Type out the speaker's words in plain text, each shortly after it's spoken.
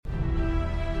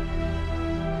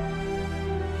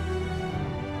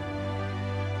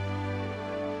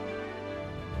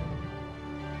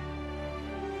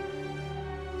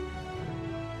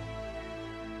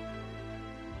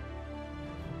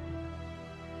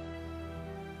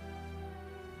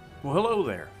Well, hello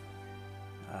there.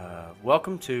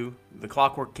 Welcome to the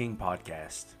Clockwork King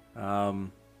podcast.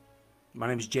 My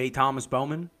name is J. Thomas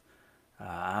Bowman.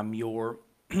 I'm your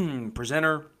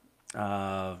presenter,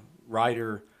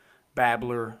 writer,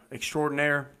 babbler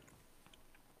extraordinaire.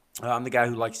 I'm the guy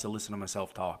who likes to listen to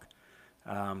myself talk.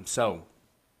 So,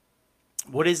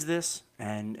 what is this,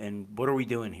 and what are we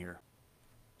doing here?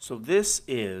 So this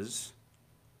is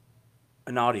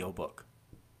an audiobook.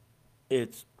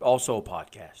 It's also a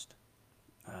podcast.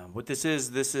 What this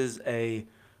is a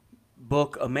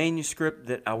book, a manuscript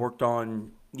that I worked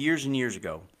on years and years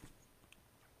ago.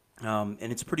 And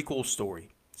it's a pretty cool story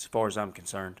as far as I'm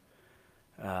concerned.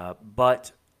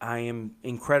 But I am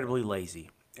incredibly lazy.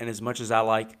 And as much as I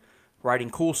like writing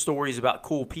cool stories about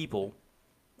cool people,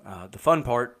 the fun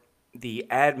part, the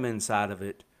admin side of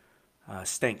it,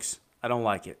 stinks. I don't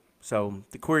like it. So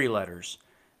the query letters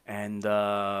and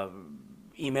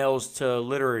emails to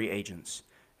literary agents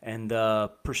and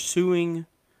pursuing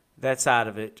that side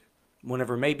of it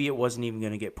whenever maybe it wasn't even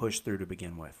going to get pushed through to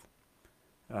begin with.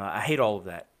 I hate all of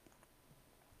that.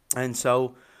 And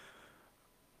so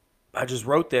I just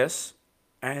wrote this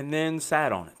and then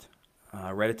sat on it.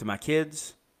 I read it to my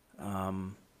kids. I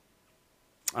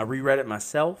reread it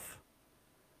myself.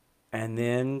 And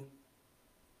then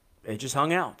it just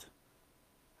hung out.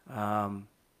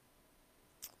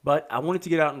 But I wanted to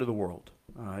get out into the world,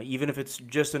 even if it's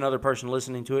just another person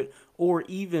listening to it, or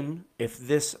even if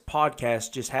this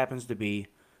podcast just happens to be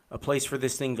a place for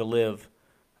this thing to live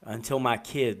until my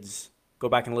kids go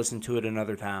back and listen to it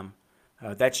another time.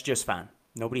 That's just fine.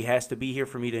 Nobody has to be here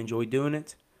for me to enjoy doing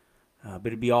it, but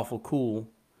it'd be awful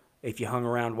cool if you hung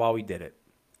around while we did it.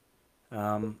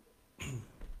 So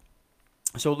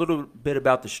a little bit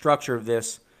about the structure of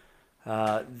this.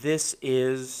 This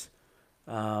is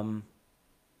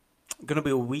going to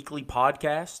be a weekly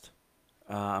podcast.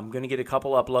 I'm going to get a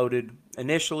couple uploaded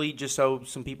initially just so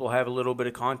some people have a little bit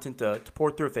of content to pour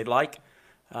through if they'd like.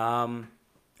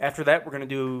 After that, we're going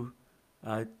to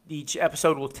do each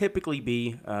episode will typically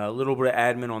be a little bit of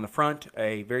admin on the front,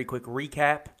 a very quick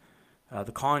recap,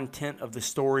 the content of the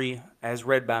story as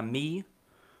read by me,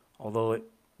 although it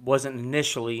wasn't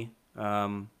initially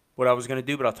what I was going to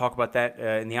do, but I'll talk about that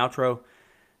in the outro.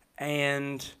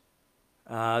 And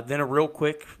then a real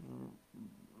quick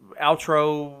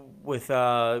outro with,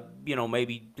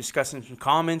 maybe discussing some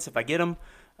comments if I get them,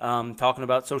 talking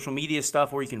about social media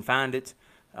stuff, where you can find it,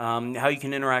 how you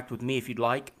can interact with me if you'd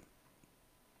like.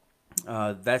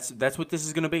 That's what this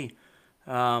is going to be.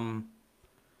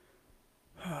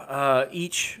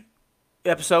 Each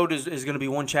episode is going to be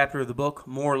one chapter of the book,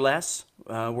 more or less.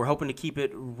 We're hoping to keep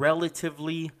it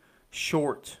relatively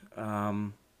short,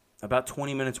 about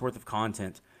 20 minutes worth of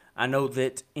content. I know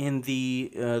that in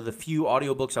the few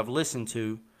audiobooks I've listened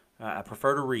to, I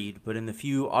prefer to read, but in the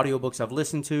few audiobooks I've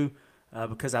listened to,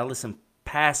 because I listen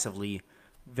passively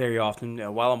very often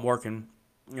while I'm working,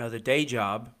 the day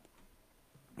job,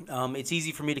 it's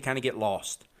easy for me to kind of get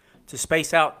lost, to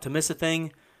space out, to miss a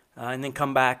thing, and then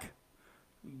come back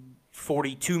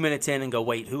 42 minutes in and go,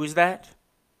 wait, who is that?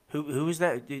 Who is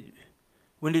that?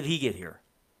 When did he get here?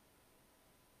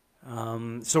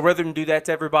 So rather than do that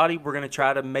to everybody, we're going to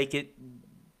try to make it,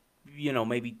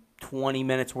 maybe 20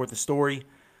 minutes worth of story,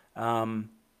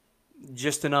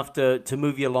 just enough to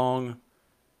move you along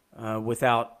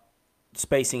without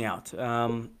spacing out.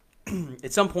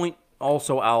 At some point,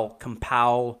 also, I'll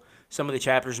compile some of the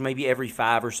chapters, maybe every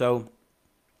 5 or so,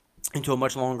 into a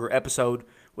much longer episode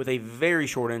with a very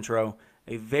short intro,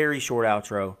 a very short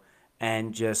outro,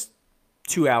 and just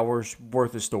 2 hours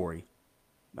worth of story.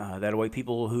 That way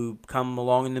people who come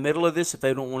along in the middle of this, if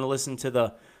they don't want to listen to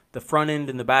the front end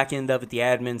and the back end of it, the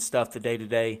admin stuff, the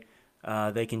day-to-day,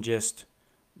 they can just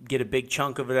get a big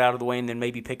chunk of it out of the way and then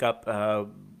maybe pick up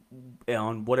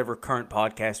on whatever current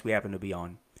podcast we happen to be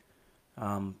on.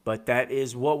 But that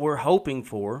is what we're hoping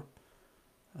for.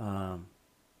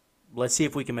 Let's see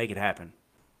if we can make it happen.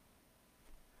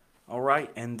 All right,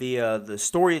 and the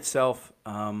story itself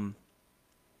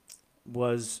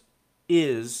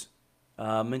is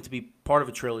meant to be part of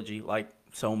a trilogy, like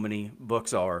so many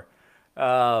books are.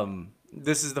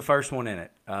 This is the first one in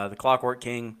it, The Clockwork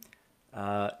King.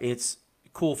 It's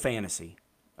cool fantasy,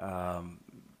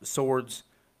 swords,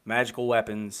 magical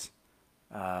weapons,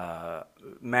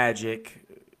 magic,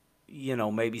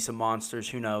 maybe some monsters,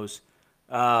 who knows.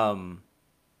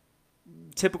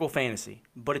 Typical fantasy,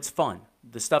 but it's fun.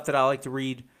 The stuff that I like to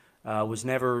read was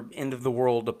never end of the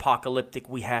world, apocalyptic,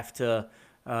 we have to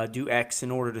do X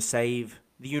in order to save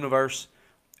the universe.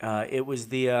 It was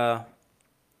the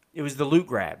loot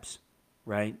grabs,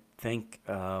 right? Think,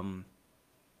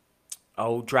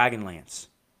 Dragonlance,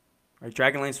 Right?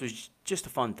 Dragonlance was just a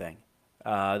fun thing. The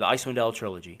Icewind Dale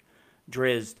trilogy.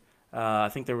 Drizzt. I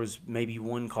think there was maybe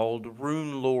one called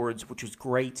Rune Lords, which was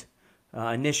great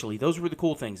initially. Those were the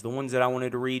cool things, the ones that I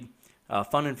wanted to read.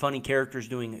 Fun and funny characters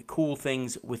doing cool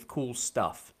things with cool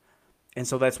stuff. And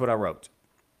so that's what I wrote.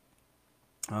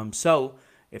 So,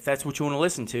 if that's what you want to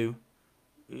listen to,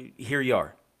 here you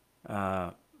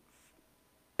are.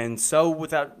 And so,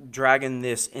 without dragging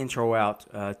this intro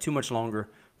out too much longer,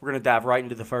 we're going to dive right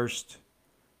into the first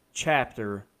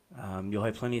chapter. You'll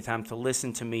have plenty of time to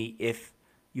listen to me if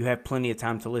you have plenty of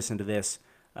time to listen to this.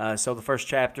 So the first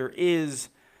chapter is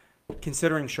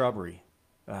Considering Shrubbery.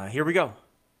 Here we go.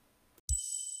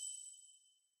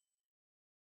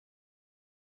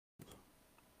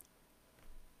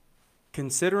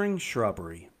 Considering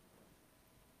Shrubbery.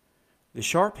 The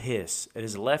sharp hiss at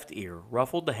his left ear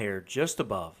ruffled the hair just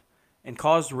above and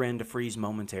caused Wren to freeze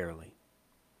momentarily.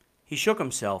 He shook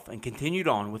himself and continued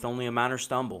on with only a minor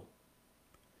stumble.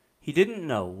 He didn't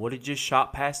know what had just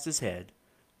shot past his head,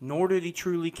 nor did he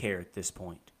truly care at this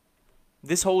point.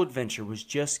 This whole adventure was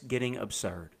just getting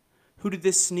absurd. Who did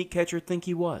this sneak catcher think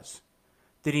he was?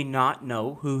 Did he not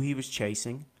know who he was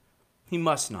chasing? He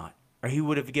must not, or he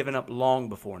would have given up long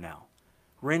before now.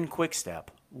 Wren Quickstep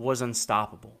was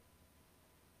unstoppable.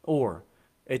 Or,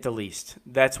 at the least,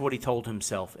 that's what he told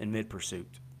himself in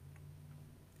mid-pursuit.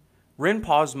 Wren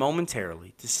paused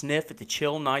momentarily to sniff at the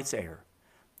chill night's air,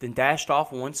 then dashed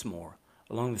off once more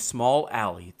along the small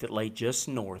alley that lay just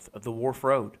north of the wharf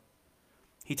road.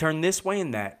 He turned this way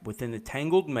and that within the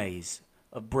tangled maze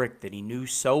of brick that he knew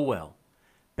so well,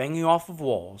 banging off of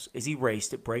walls as he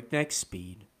raced at breakneck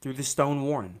speed through the stone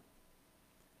warren.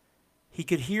 He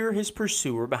could hear his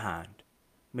pursuer behind,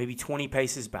 maybe 20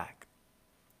 paces back.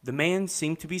 The man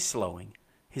seemed to be slowing.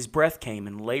 His breath came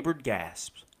in labored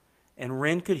gasps, and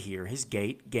Wren could hear his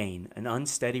gait gain an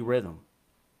unsteady rhythm.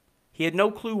 He had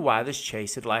no clue why this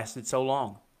chase had lasted so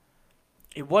long.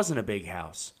 It wasn't a big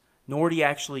house, nor had he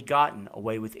actually gotten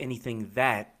away with anything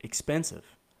that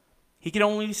expensive. He could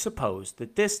only suppose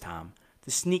that this time the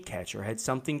sneak catcher had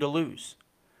something to lose.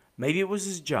 Maybe it was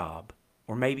his job,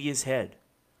 or maybe his head.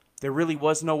 There really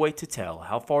was no way to tell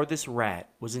how far this rat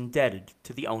was indebted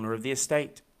to the owner of the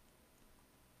estate.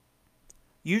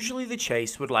 Usually the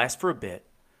chase would last for a bit,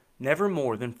 never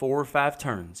more than 4 or 5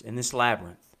 turns in this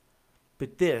labyrinth.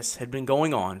 But this had been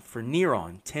going on for near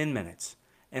on 10 minutes,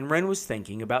 and Wren was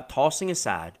thinking about tossing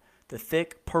aside the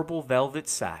thick purple velvet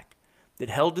sack that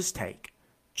held his take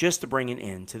just to bring an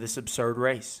end to this absurd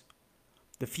race.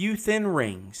 The few thin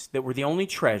rings that were the only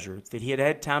treasure that he had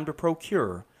had time to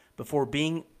procure before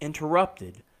being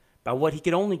interrupted by what he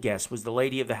could only guess was the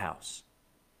lady of the house.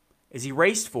 As he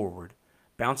raced forward,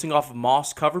 bouncing off of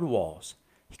moss-covered walls,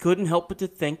 he couldn't help but to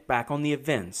think back on the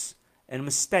events and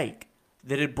mistake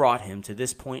that had brought him to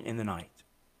this point in the night.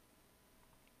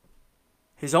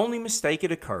 His only mistake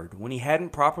had occurred when he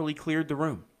hadn't properly cleared the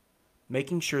room,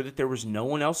 making sure that there was no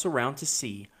one else around to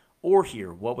see or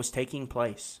hear what was taking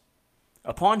place.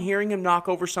 Upon hearing him knock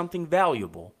over something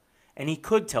valuable, and he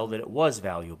could tell that it was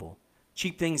valuable,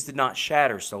 cheap things did not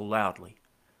shatter so loudly.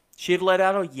 She had let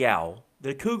out a yowl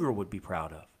that a cougar would be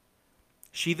proud of.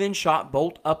 She then shot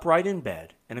bolt upright in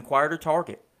bed and acquired her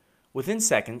target. Within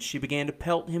seconds, she began to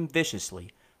pelt him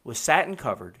viciously with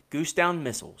satin-covered, goose-down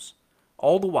missiles,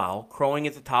 all the while crowing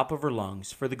at the top of her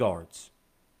lungs for the guards.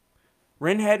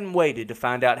 Wren hadn't waited to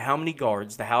find out how many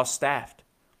guards the house staffed,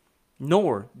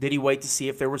 nor did he wait to see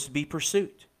if there was to be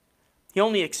pursuit. He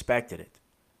only expected it,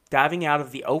 diving out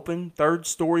of the open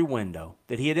third-story window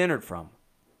that he had entered from.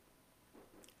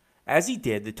 As he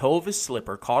did, the toe of his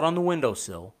slipper caught on the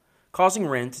windowsill, causing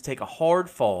Wren to take a hard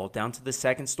fall down to the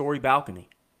second-story balcony.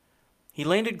 He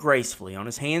landed gracefully on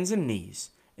his hands and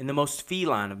knees in the most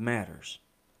feline of manners.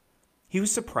 He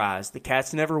was surprised the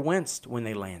cats never winced when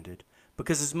they landed,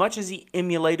 because as much as he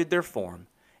emulated their form,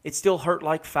 it still hurt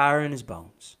like fire in his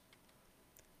bones.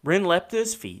 Wren leapt to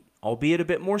his feet, albeit a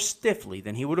bit more stiffly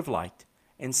than he would have liked,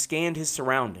 and scanned his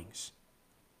surroundings.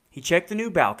 He checked the new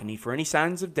balcony for any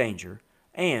signs of danger,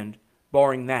 and,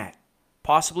 barring that,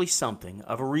 possibly something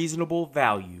of a reasonable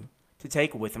value to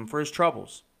take with him for his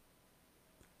troubles.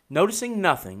 Noticing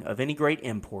nothing of any great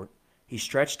import, he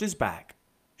stretched his back,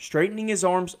 straightening his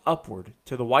arms upward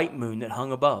to the white moon that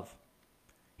hung above.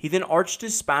 He then arched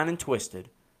his spine and twisted,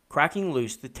 cracking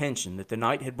loose the tension that the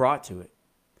night had brought to it.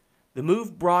 The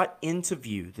move brought into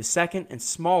view the second and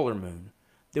smaller moon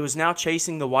that was now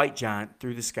chasing the white giant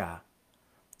through the sky.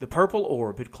 The purple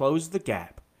orb had closed the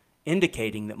gap,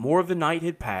 indicating that more of the night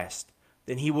had passed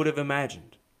than he would have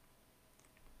imagined.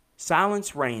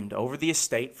 Silence reigned over the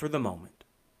estate for the moment.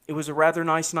 It was a rather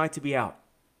nice night to be out,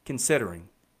 considering.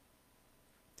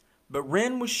 But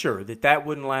Wren was sure that that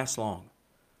wouldn't last long.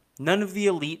 None of the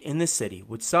elite in the city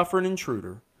would suffer an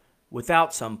intruder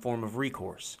without some form of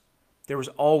recourse. There was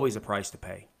always a price to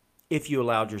pay, if you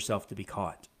allowed yourself to be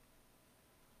caught.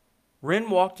 Wren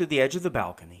walked to the edge of the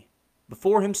balcony.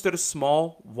 Before him stood a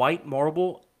small, white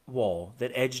marble wall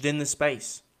that edged in the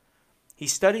space. He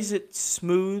studied its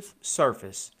smooth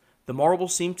surface. The marble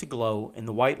seemed to glow in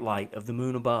the white light of the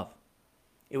moon above.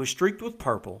 It was streaked with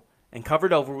purple and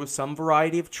covered over with some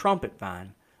variety of trumpet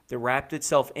vine that wrapped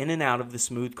itself in and out of the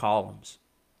smooth columns.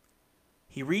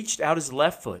 He reached out his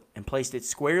left foot and placed it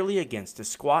squarely against a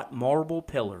squat marble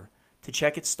pillar to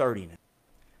check its sturdiness.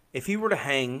 If he were to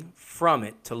hang from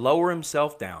it to lower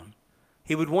himself down,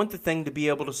 he would want the thing to be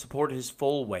able to support his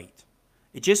full weight.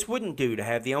 It just wouldn't do to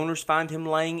have the owners find him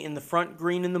laying in the front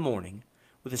green in the morning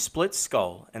with a split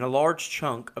skull and a large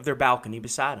chunk of their balcony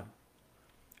beside him.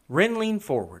 Wren leaned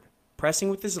forward, pressing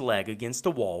with his leg against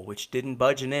a wall which didn't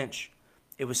budge an inch.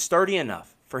 It was sturdy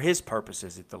enough, for his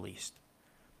purposes at the least.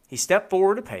 He stepped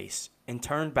forward a pace and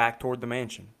turned back toward the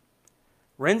mansion.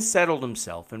 Wren settled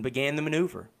himself and began the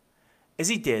maneuver. As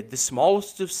he did, the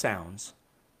smallest of sounds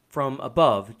from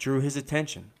above drew his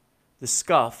attention, the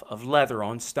scuff of leather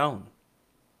on stone.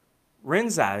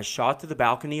 Wren's eyes shot to the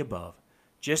balcony above,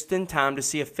 just in time to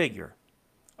see a figure,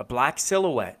 a black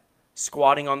silhouette,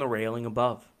 squatting on the railing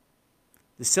above.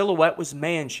 The silhouette was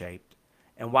man-shaped,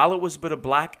 and while it was but a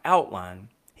black outline,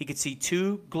 he could see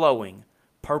two glowing,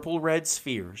 purple-red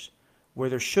spheres where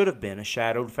there should have been a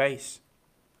shadowed face.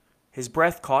 His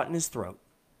breath caught in his throat.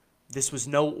 This was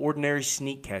no ordinary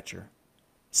sneak catcher.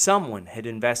 Someone had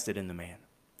invested in the man.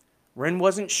 Wren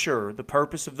wasn't sure the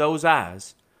purpose of those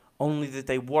eyes, only that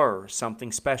they were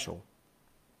something special.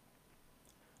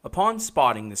 Upon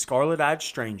spotting the scarlet-eyed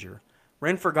stranger,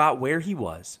 Wren forgot where he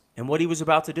was and what he was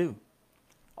about to do.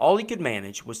 All he could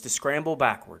manage was to scramble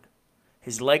backward,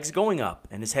 his legs going up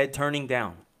and his head turning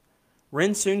down.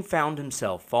 Wren soon found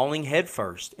himself falling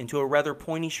headfirst into a rather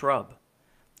pointy shrub.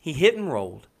 He hit and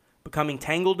rolled, becoming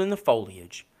tangled in the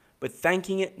foliage, but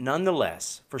thanking it none the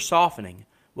less for softening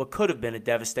what could have been a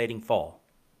devastating fall.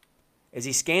 As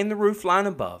he scanned the roof line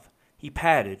above, he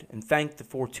patted and thanked the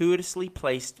fortuitously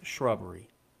placed shrubbery.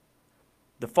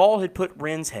 The fall had put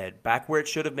Wren's head back where it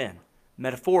should have been,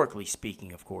 metaphorically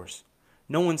speaking, of course.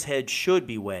 No one's head should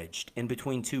be wedged in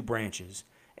between two branches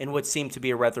in what seemed to be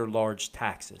a rather large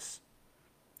taxus.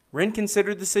 Wren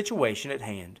considered the situation at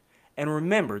hand and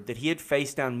remembered that he had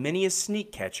faced down many a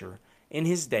sneak catcher in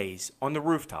his days on the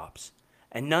rooftops,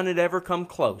 and none had ever come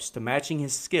close to matching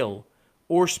his skill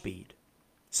or speed.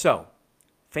 So,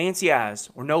 fancy eyes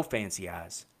or no fancy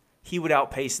eyes, he would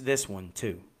outpace this one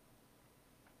too.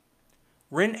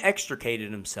 Wren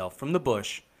extricated himself from the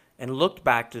bush and looked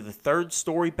back to the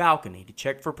third-story balcony to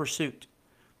check for pursuit.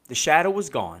 The shadow was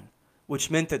gone,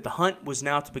 which meant that the hunt was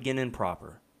now to begin in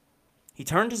proper. He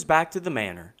turned his back to the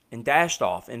manor and dashed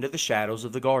off into the shadows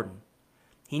of the garden.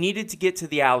 He needed to get to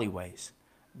the alleyways.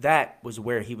 That was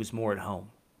where he was more at home.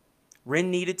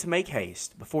 Wren needed to make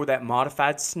haste before that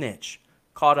modified snitch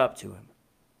caught up to him.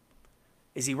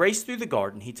 As he raced through the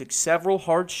garden, he took several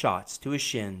hard shots to his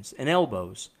shins and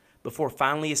elbows before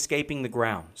finally escaping the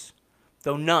grounds,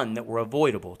 though none that were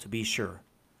avoidable, to be sure.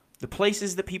 The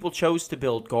places that people chose to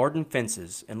build garden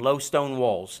fences and low stone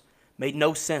walls made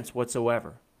no sense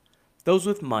whatsoever. Those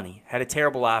with money had a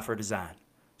terrible eye for design,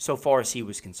 so far as he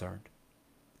was concerned.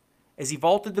 As he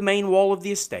vaulted the main wall of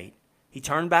the estate, he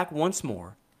turned back once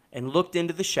more and looked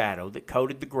into the shadow that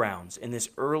coated the grounds in this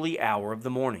early hour of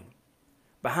the morning.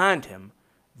 Behind him,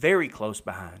 very close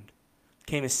behind,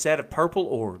 came a set of purple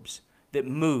orbs that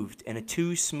moved in a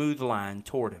too smooth line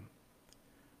toward him.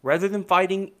 Rather than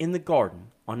fighting in the garden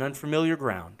on unfamiliar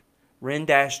ground, Wren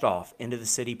dashed off into the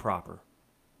city proper.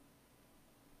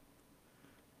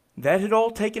 That had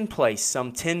all taken place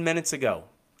some 10 minutes ago,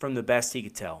 from the best he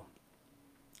could tell,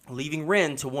 leaving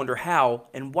Wren to wonder how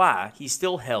and why he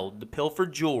still held the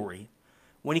pilfered jewelry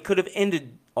when he could have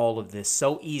ended all of this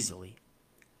so easily.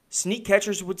 Sneak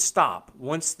catchers would stop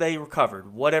once they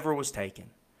recovered whatever was taken.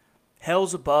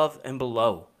 Hells above and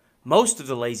below. Most of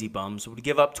the lazy bums would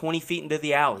give up 20 feet into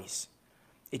the alleys.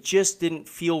 It just didn't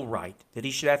feel right that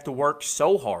he should have to work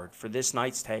so hard for this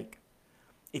night's take.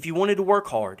 If he wanted to work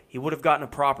hard, he would have gotten a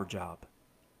proper job.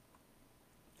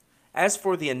 As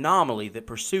for the anomaly that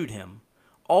pursued him,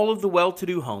 all of the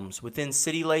well-to-do homes within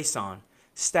City Laysan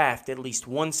staffed at least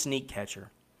one sneak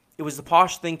catcher. It was the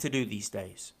posh thing to do these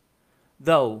days.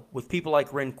 Though, with people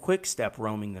like Wren Quickstep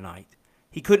roaming the night,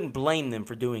 he couldn't blame them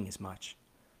for doing as much.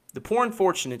 The poor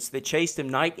unfortunates that chased him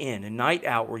night in and night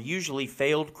out were usually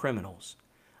failed criminals,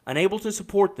 unable to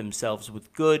support themselves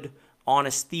with good,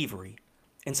 honest thievery,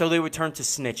 and so they would turn to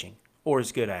snitching, or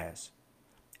as good as.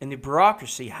 And the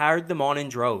bureaucracy hired them on in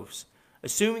droves,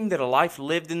 assuming that a life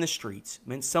lived in the streets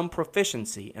meant some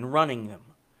proficiency in running them,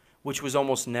 which was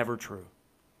almost never true.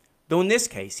 Though in this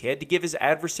case he had to give his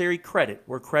adversary credit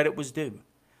where credit was due.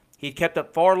 He had kept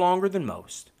up far longer than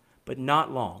most, but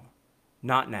not long.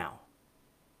 Not now.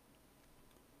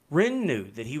 Wren knew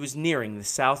that he was nearing the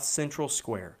South Central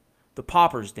Square, the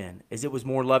Pauper's Den, as it was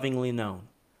more lovingly known.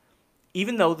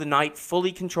 Even though the night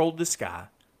fully controlled the sky,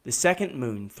 the second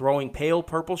moon throwing pale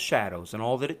purple shadows on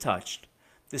all that it touched,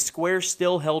 the square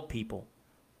still held people.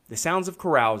 The sounds of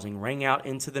carousing rang out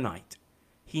into the night.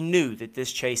 He knew that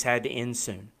this chase had to end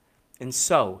soon, and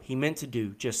so he meant to do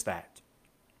just that.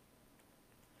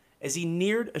 As he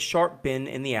neared a sharp bend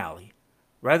in the alley,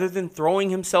 rather than throwing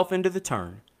himself into the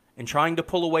turn and trying to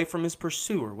pull away from his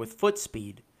pursuer with foot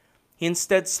speed, he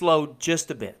instead slowed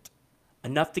just a bit,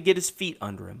 enough to get his feet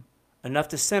under him, enough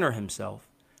to center himself,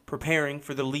 preparing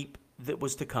for the leap that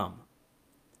was to come.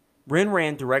 Wren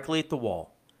ran directly at the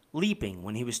wall, leaping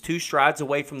when he was 2 strides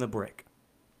away from the brick.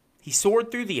 He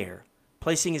soared through the air,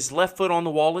 placing his left foot on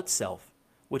the wall itself,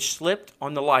 which slipped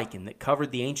on the lichen that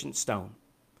covered the ancient stone.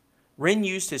 Wren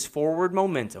used his forward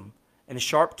momentum and a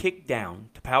sharp kick down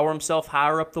to power himself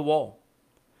higher up the wall.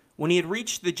 When he had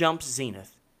reached the jump's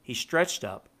zenith, he stretched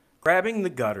up, grabbing the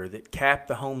gutter that capped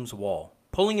the home's wall,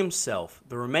 pulling himself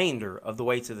the remainder of the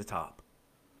way to the top.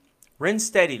 Wren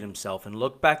steadied himself and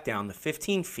looked back down the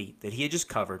 15 feet that he had just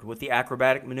covered with the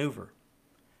acrobatic maneuver.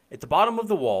 At the bottom of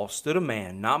the wall stood a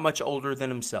man not much older than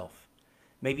himself,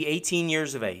 maybe 18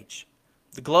 years of age.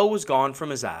 The glow was gone from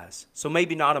his eyes, so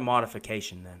maybe not a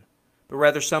modification then, but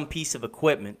rather some piece of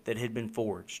equipment that had been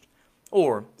forged.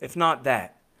 Or, if not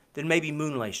that, then maybe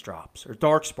moonlace drops or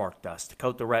dark spark dust to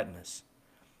coat the retinas.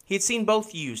 He had seen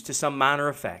both used to some minor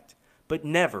effect, but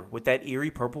never with that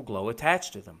eerie purple glow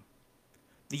attached to them.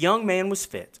 The young man was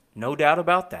fit, no doubt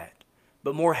about that,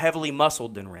 but more heavily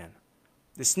muscled than Wren.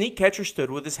 The sneak catcher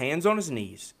stood with his hands on his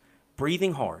knees,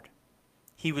 breathing hard.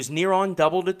 He was near on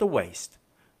doubled at the waist,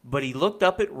 but he looked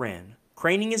up at Wren,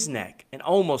 craning his neck and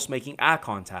almost making eye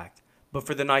contact, but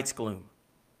for the night's gloom.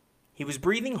 He was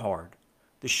breathing hard,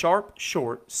 the sharp,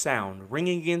 short sound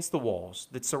ringing against the walls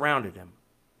that surrounded him.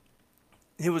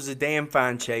 It was a damn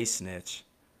fine chase, Snitch.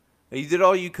 You did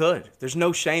all you could. There's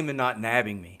no shame in not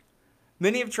nabbing me.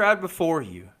 Many have tried before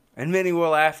you, and many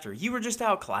will after. You were just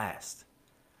outclassed.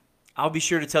 I'll be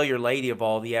sure to tell your lady of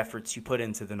all the efforts you put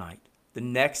into the night, the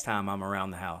next time I'm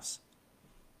around the house.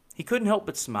 He couldn't help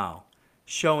but smile,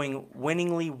 showing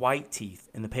winningly white teeth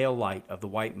in the pale light of the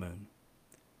white moon.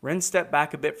 Wren stepped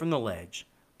back a bit from the ledge,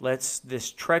 lets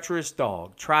this treacherous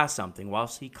dog try something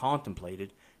whilst he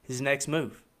contemplated his next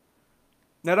move.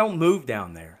 Now don't move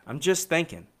down there. I'm just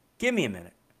thinking. Give me a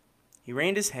minute. He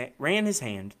ran his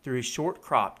hand through his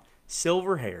short-cropped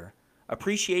silver hair,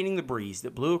 appreciating the breeze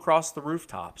that blew across the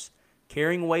rooftops,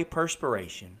 carrying away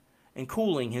perspiration and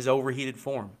cooling his overheated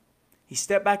form. He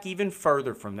stepped back even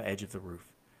further from the edge of the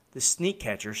roof. The sneak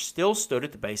catcher still stood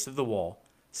at the base of the wall,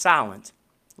 silent,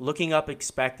 looking up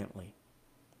expectantly.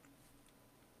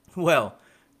 Well,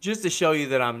 just to show you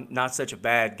that I'm not such a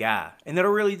bad guy, and that I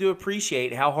really do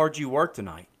appreciate how hard you worked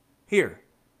tonight. Here,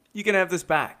 you can have this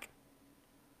back.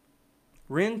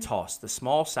 Wren tossed the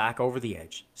small sack over the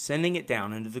edge, sending it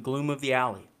down into the gloom of the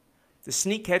alley. The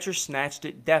sneak catcher snatched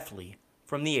it deftly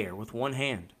from the air with one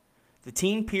hand. The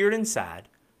teen peered inside,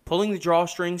 pulling the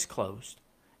drawstrings closed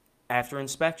after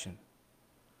inspection.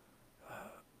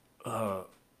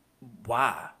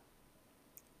 Why?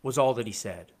 Was all that he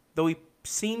said, though he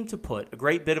seemed to put a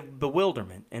great bit of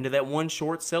bewilderment into that one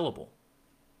short syllable.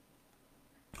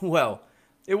 Well,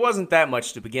 it wasn't that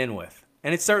much to begin with,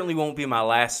 and it certainly won't be my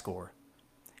last score.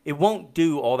 It won't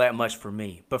do all that much for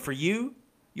me, but for you,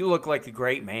 you look like a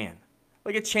great man,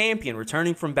 like a champion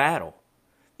returning from battle.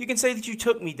 You can say that you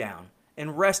took me down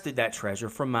and wrested that treasure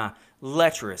from my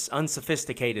lecherous,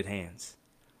 unsophisticated hands.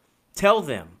 Tell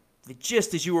them that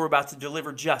just as you were about to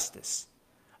deliver justice,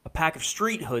 a pack of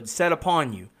street hoods set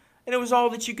upon you, and it was all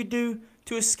that you could do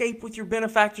to escape with your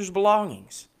benefactor's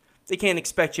belongings. They can't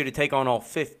expect you to take on all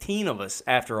 15 of us,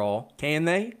 after all, can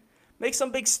they? Make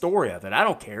some big story of it. I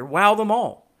don't care. Wow them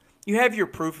all. You have your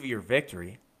proof of your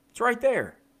victory. It's right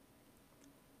there.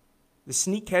 The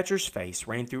sneak catcher's face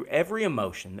ran through every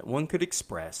emotion that one could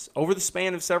express over the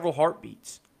span of several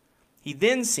heartbeats. He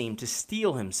then seemed to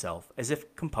steel himself as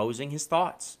if composing his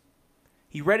thoughts.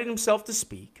 He readied himself to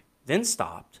speak, then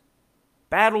stopped,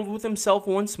 battled with himself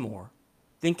once more,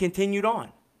 then continued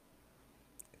on.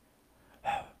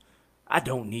 I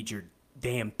don't need your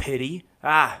damn pity.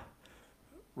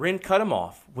 Wren cut him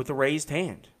off with a raised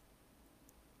hand.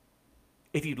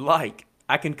 If you'd like,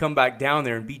 I can come back down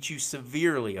there and beat you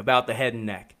severely about the head and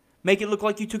neck. Make it look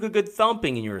like you took a good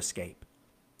thumping in your escape."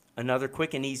 Another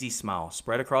quick and easy smile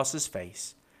spread across his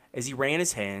face as he ran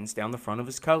his hands down the front of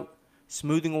his coat,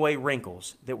 smoothing away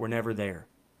wrinkles that were never there.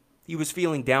 He was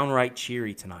feeling downright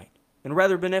cheery tonight, and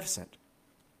rather beneficent.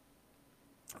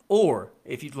 "Or,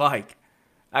 if you'd like,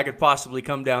 I could possibly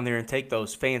come down there and take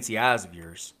those fancy eyes of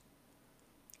yours."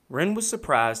 Wren was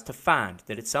surprised to find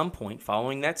that at some point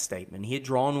following that statement he had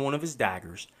drawn one of his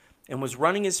daggers and was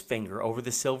running his finger over the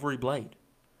silvery blade.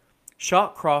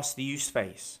 Shock crossed the youth's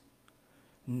face.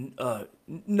 No.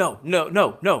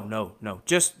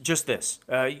 Just this.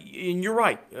 And you're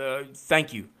right.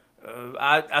 Thank you.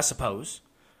 I suppose."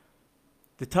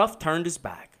 The tough turned his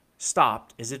back,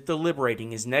 stopped as if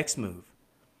deliberating his next move.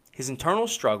 His internal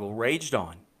struggle raged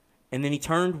on, and then he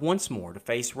turned once more to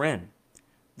face Wren.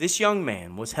 This young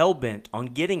man was hell-bent on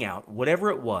getting out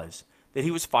whatever it was that he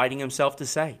was fighting himself to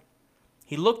say.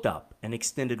 He looked up and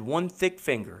extended one thick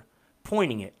finger,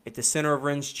 pointing it at the center of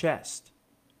Wren's chest.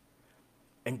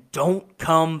 "And don't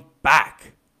come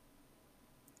back."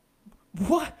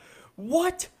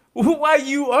 What? Why,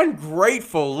 you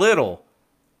ungrateful little...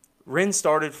 Wren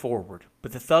started forward,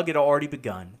 but the thug had already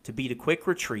begun to beat a quick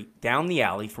retreat down the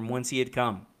alley from whence he had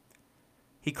come.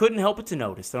 He couldn't help but to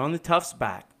notice that on the tough's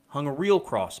back hung a real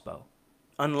crossbow,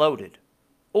 unloaded,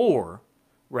 or,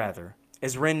 rather,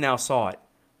 as Wren now saw it,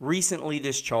 recently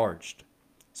discharged.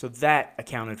 So that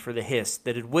accounted for the hiss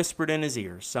that had whispered in his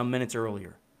ear some minutes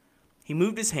earlier. He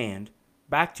moved his hand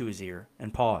back to his ear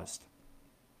and paused.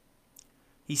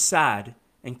 He sighed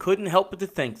and couldn't help but to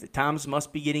think that times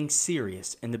must be getting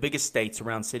serious in the big estates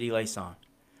around City Laysan,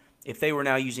 if they were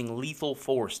now using lethal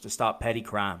force to stop petty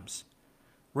crimes.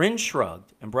 Wren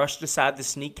shrugged and brushed aside the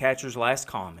sneak catcher's last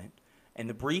comment and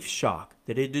the brief shock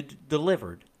that it had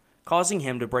delivered, causing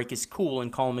him to break his cool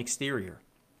and calm exterior.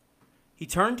 He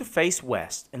turned to face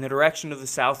west in the direction of the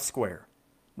South Square,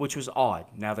 which was odd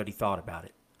now that he thought about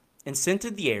it, and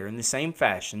scented the air in the same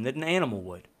fashion that an animal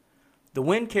would. The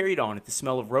wind carried on it the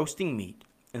smell of roasting meat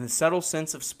and the subtle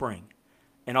sense of spring,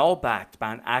 and all backed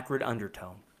by an acrid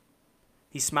undertone.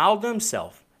 He smiled to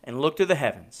himself and looked to the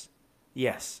heavens.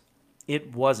 Yes,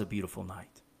 it was a beautiful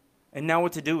night. And now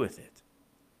what to do with it?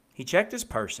 He checked his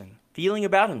person, feeling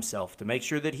about himself to make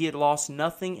sure that he had lost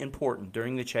nothing important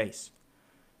during the chase.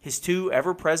 His two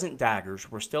ever-present daggers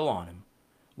were still on him,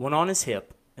 one on his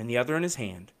hip and the other in his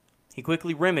hand. He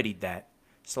quickly remedied that,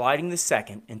 sliding the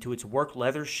second into its work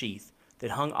leather sheath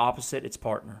that hung opposite its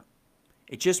partner.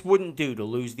 It just wouldn't do to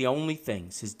lose the only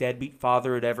things his deadbeat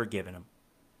father had ever given him.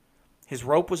 His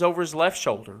rope was over his left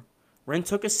shoulder. Wren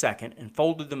took a second and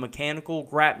folded the mechanical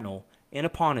grapnel in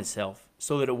upon himself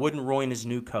so that it wouldn't ruin his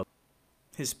new coat.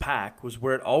 His pack was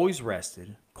where it always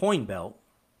rested: coin belt,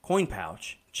 coin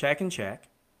pouch, check and check,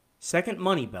 second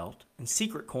money belt and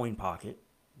secret coin pocket,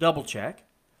 double check,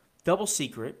 double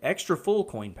secret, extra full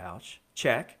coin pouch,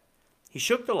 check. He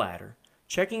shook the latter,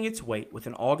 checking its weight with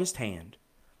an august hand.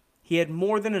 He had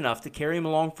more than enough to carry him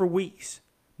along for weeks,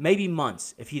 maybe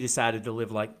months if he decided to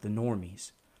live like the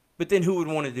normies. But then who would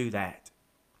want to do that?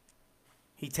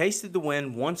 He tasted the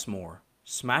wind once more,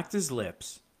 smacked his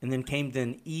lips, and then came to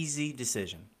an easy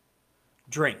decision.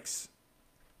 Drinks.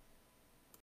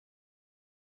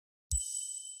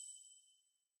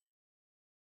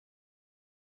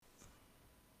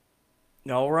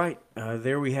 All right,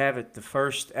 there we have it, the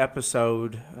first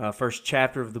episode, first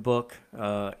chapter of the book,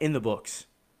 in the books.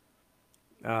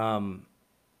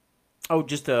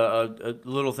 Just a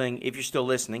little thing, if you're still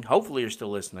listening, hopefully you're still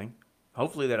listening,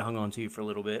 hopefully that hung on to you for a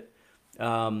little bit.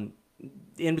 In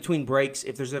between breaks,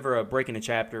 if there's ever a break in a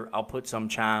chapter, I'll put some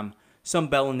chime, some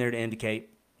bell in there to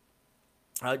indicate,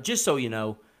 just so you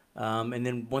know. And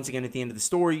then once again at the end of the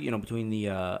story, between the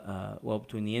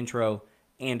intro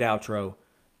and outro,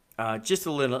 just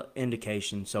a little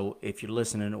indication, so if you're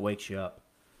listening, it wakes you up.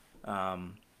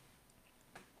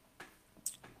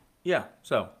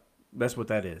 So that's what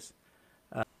that is.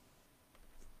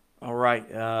 All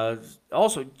right.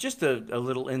 Also, just a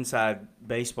little inside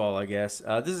baseball, I guess.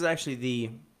 This is actually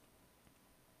the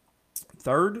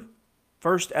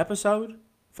first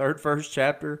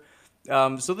chapter.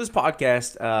 So this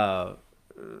podcast,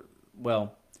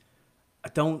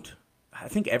 I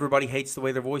think everybody hates the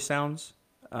way their voice sounds.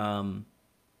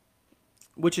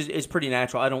 Which is pretty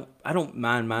natural. I don't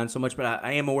mind mine so much, but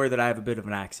I am aware that I have a bit of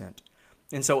an accent.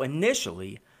 And so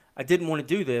initially, I didn't want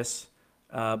to do this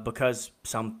because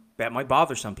that might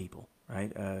bother some people,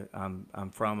 right?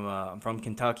 I'm from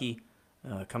Kentucky.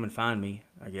 Come and find me,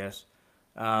 I guess.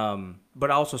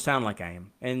 But I also sound like I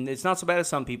am, and it's not so bad as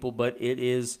some people, but it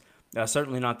is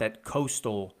certainly not that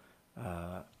coastal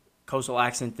coastal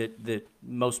accent that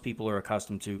most people are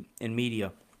accustomed to in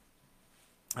media.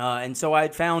 And so I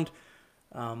had found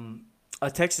a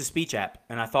text-to-speech app,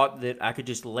 and I thought that I could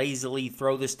just lazily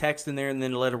throw this text in there and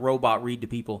then let a robot read to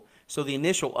people. So the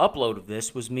initial upload of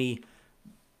this was me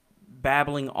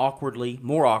babbling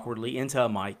more awkwardly into a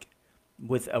mic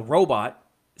with a robot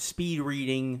speed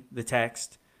reading the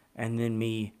text, and then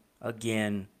me,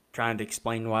 again, trying to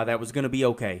explain why that was going to be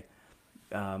okay.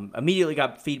 Immediately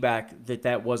got feedback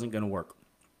that wasn't going to work.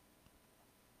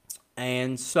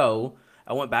 And so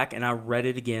I went back and I read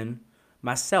it again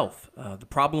myself. The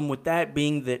problem with that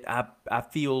being that I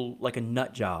feel like a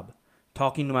nut job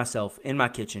talking to myself in my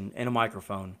kitchen in a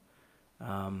microphone.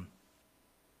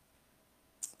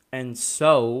 And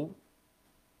so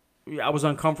I was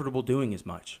uncomfortable doing as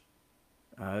much.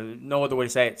 No other way to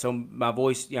say it. So my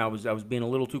voice, I was being a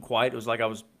little too quiet. It was like I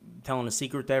was telling a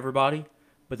secret to everybody,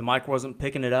 but the mic wasn't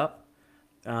picking it up.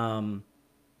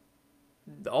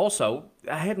 Also,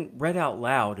 I hadn't read out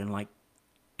loud in like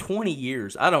 20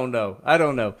 years. I don't know.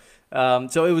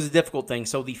 So it was a difficult thing.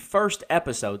 So the first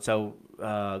episode,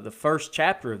 the first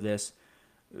chapter of this,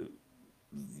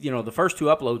 the first two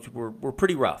uploads were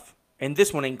pretty rough. And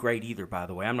this one ain't great either, by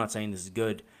the way. I'm not saying this is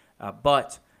good.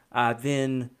 But I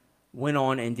then went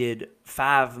on and did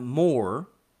 5 more,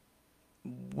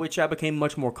 which I became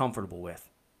much more comfortable with.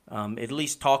 At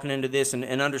least talking into this and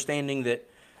understanding that,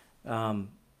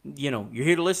 you're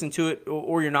here to listen to it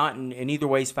or you're not, and either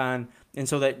way's fine. And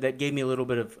so that gave me a little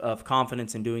bit of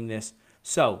confidence in doing this.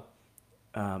 So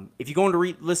if you're going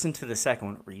to listen to the second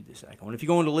one, read the second one. If you're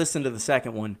going to listen to the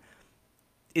second one,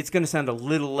 it's going to sound a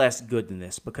little less good than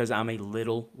this because I'm a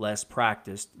little less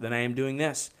practiced than I am doing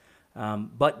this.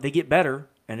 But they get better,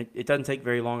 and it doesn't take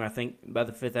very long, I think, by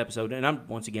the 5th episode. And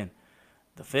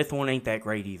the 5th one ain't that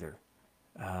great either.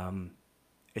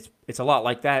 It's a lot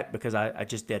like that because I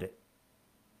just did it.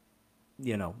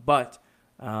 But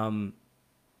the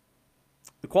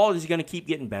quality is going to keep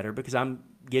getting better because I'm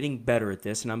getting better at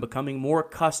this and I'm becoming more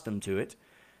accustomed to it.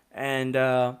 And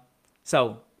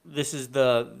so this is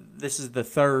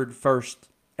the first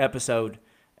episode,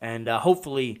 and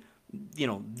hopefully,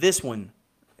 this one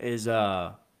hangs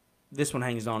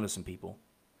on to some people.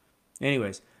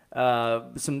 Anyways,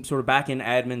 some sort of back-end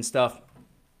admin stuff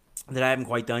that I haven't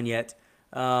quite done yet.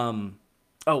 The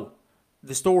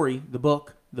story, the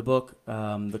book,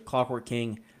 The Clockwork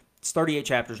King, it's 38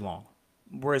 chapters long.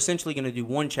 We're essentially going to do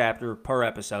 1 chapter per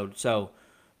episode. So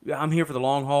I'm here for the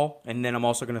long haul, and then I'm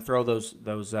also going to throw those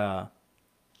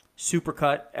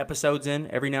supercut episodes in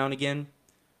every now and again.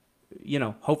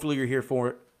 Hopefully you're here for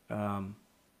it.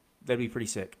 That'd be pretty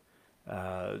sick.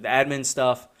 The admin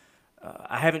stuff,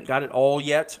 I haven't got it all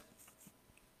yet.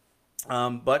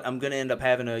 But I'm going to end up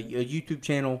having a YouTube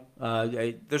channel.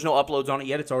 There's no uploads on it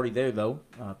yet. It's already there, though.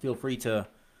 Feel free to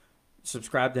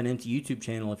subscribe to an empty YouTube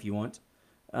channel if you want.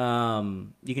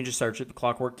 You can just search it, The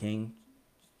Clockwork King,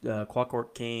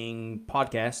 Clockwork King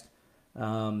Podcast.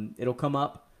 It'll come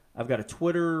up. I've got a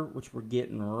Twitter, which we're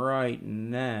getting right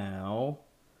now.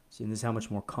 See, this is how much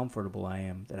more comfortable I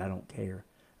am that I don't care.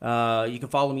 You can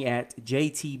follow me at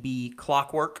JTB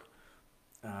Clockwork.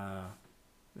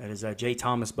 That is J.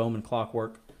 Thomas Bowman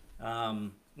Clockwork.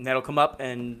 And that'll come up,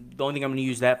 and the only thing I'm going to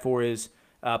use that for is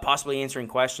possibly answering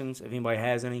questions if anybody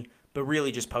has any, but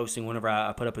really just posting whenever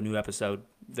I put up a new episode,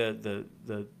 the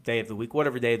day of the week,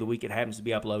 whatever day of the week it happens to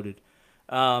be uploaded.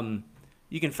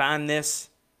 You can find this,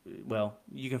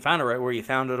 you can find it right where you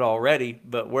found it already,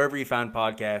 but wherever you find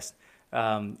podcasts.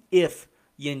 If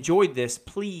you enjoyed this,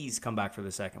 please come back for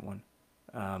the second one.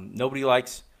 Nobody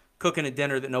likes cooking a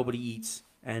dinner that nobody eats,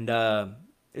 and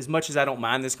as much as I don't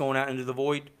mind this going out into the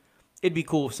void, it'd be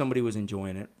cool if somebody was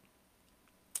enjoying it.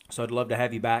 So I'd love to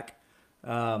have you back.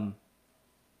 I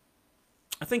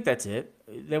think that's it.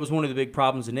 That was one of the big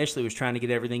problems initially, was trying to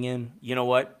get everything in. You know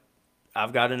what?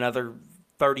 I've got another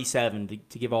 37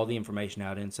 to give all the information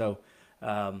out in. So,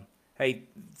 hey,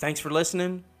 thanks for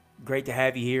listening. Great to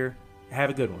have you here. Have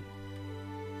a good one.